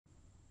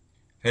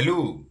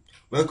Hello,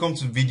 welcome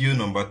to video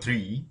number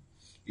 3.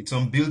 It's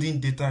on building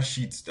data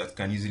sheets that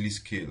can easily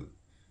scale.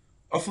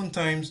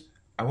 Oftentimes,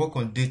 I work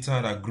on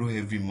data that grow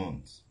every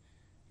month.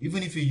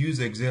 Even if you use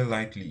Excel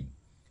lightly,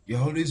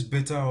 you're always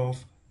better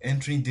off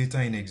entering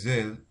data in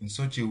Excel in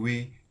such a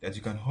way that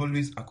you can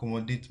always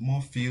accommodate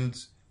more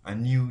fields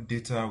and new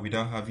data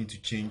without having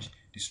to change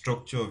the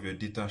structure of your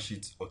data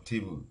sheet or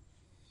table.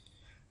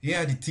 Here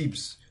are the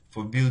tips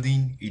for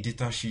building a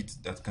data sheet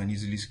that can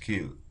easily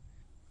scale.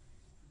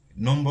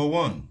 Number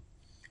 1.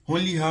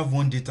 Only have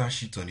one data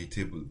sheet on a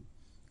table.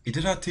 A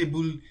data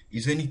table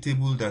is any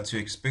table that you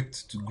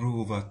expect to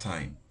grow over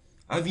time.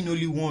 Having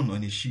only one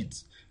on a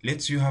sheet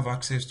lets you have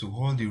access to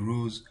all the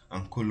rows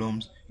and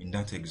columns in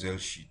that Excel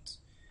sheet.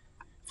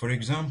 For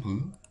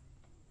example,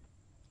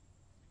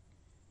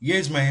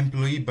 here's my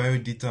employee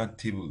biodata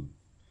table.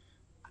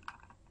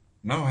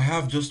 Now I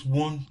have just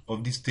one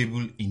of this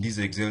table in this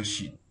Excel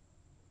sheet.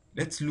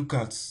 Let's look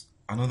at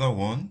another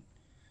one.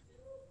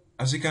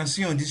 As you can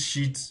see on this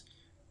sheet,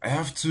 I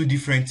have two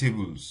different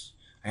tables.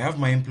 I have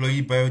my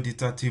employee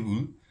biodata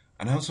table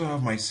and I also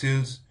have my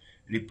sales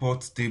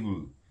report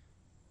table.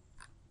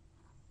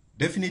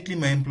 Definitely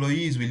my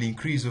employees will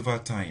increase over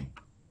time.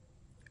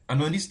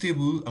 And on this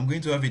table, I'm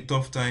going to have a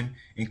tough time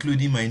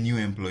including my new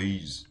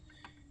employees.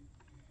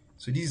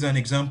 So this is an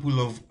example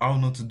of how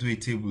not to do a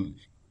table.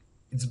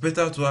 It's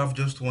better to have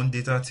just one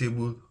data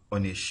table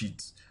on a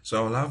sheet. So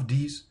I will have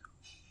this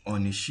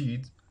on a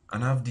sheet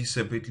and have this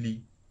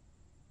separately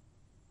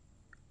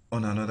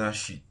on another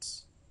sheet.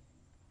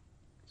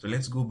 So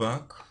let's go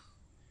back.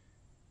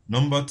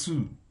 Number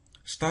 2,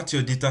 start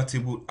your data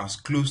table as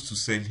close to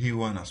cell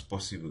A1 as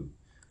possible.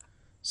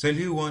 Cell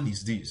A1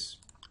 is this.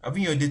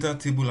 Having your data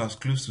table as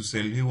close to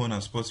cell A1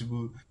 as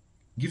possible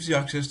gives you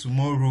access to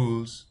more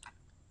rows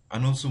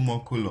and also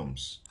more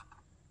columns.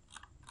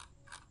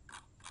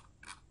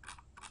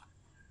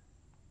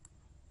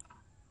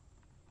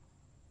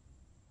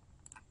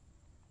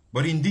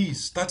 But in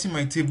this, starting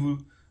my table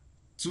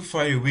too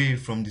far away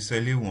from the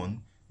cell A1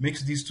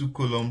 makes these two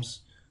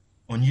columns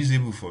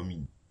unusable for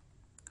me.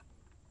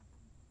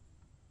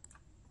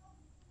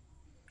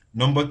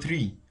 Number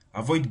 3,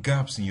 avoid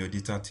gaps in your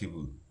data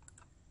table.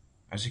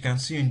 As you can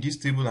see in this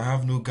table, I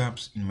have no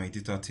gaps in my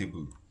data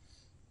table.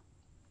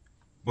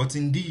 But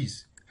in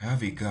this, I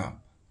have a gap.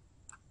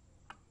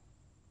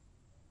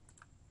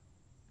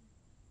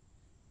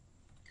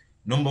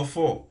 Number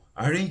 4,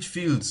 arrange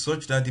fields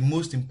such that the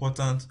most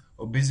important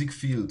or basic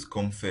fields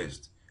come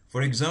first.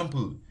 For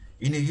example,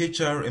 in a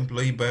HR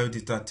employee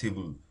biodata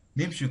table,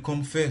 name should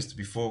come first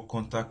before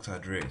contact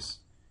address.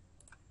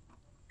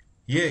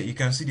 Here you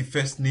can see the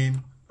first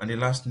name and the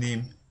last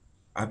name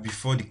are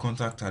before the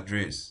contact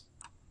address.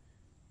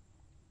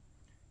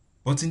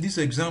 But in this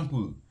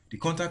example, the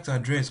contact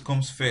address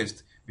comes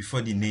first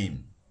before the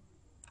name.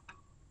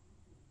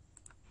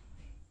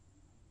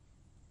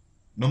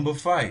 Number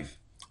 5,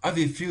 have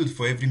a field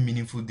for every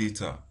meaningful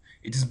data.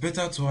 It is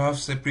better to have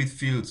separate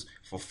fields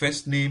for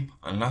first name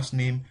and last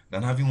name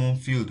than having one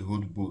field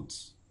hold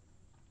both.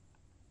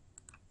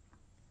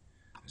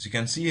 As you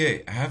can see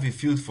here, I have a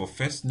field for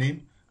first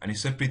name and a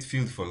separate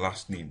field for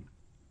last name.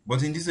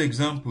 But in this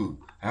example,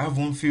 I have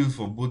one field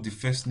for both the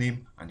first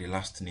name and the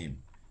last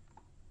name.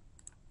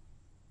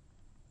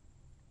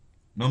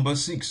 Number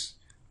 6,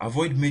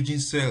 avoid merging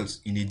cells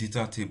in a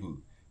data table.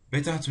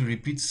 Better to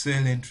repeat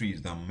cell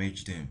entries than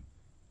merge them.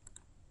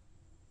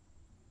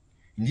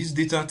 In this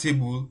data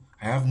table,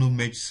 I have no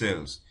merged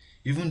cells.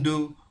 Even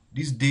though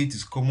this date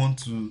is common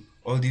to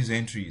all these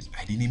entries,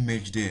 I didn't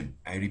merge them.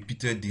 I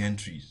repeated the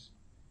entries.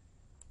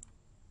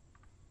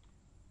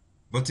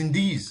 But in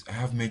these, I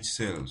have merged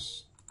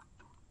cells.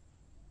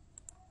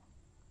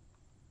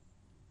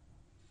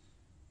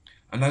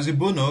 And as a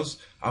bonus,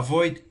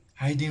 avoid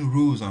hiding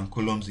rows and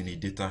columns in a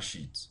data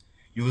sheet.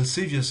 You will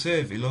save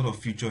yourself a lot of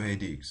future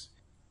headaches.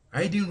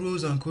 Hiding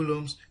rows and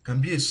columns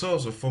can be a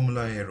source of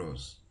formula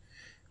errors.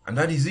 And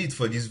that is it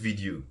for this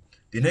video.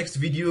 The next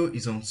video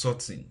is on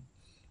sorting.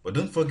 But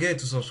don't forget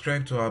to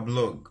subscribe to our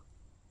blog.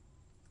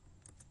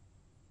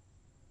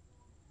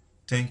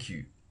 Thank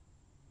you.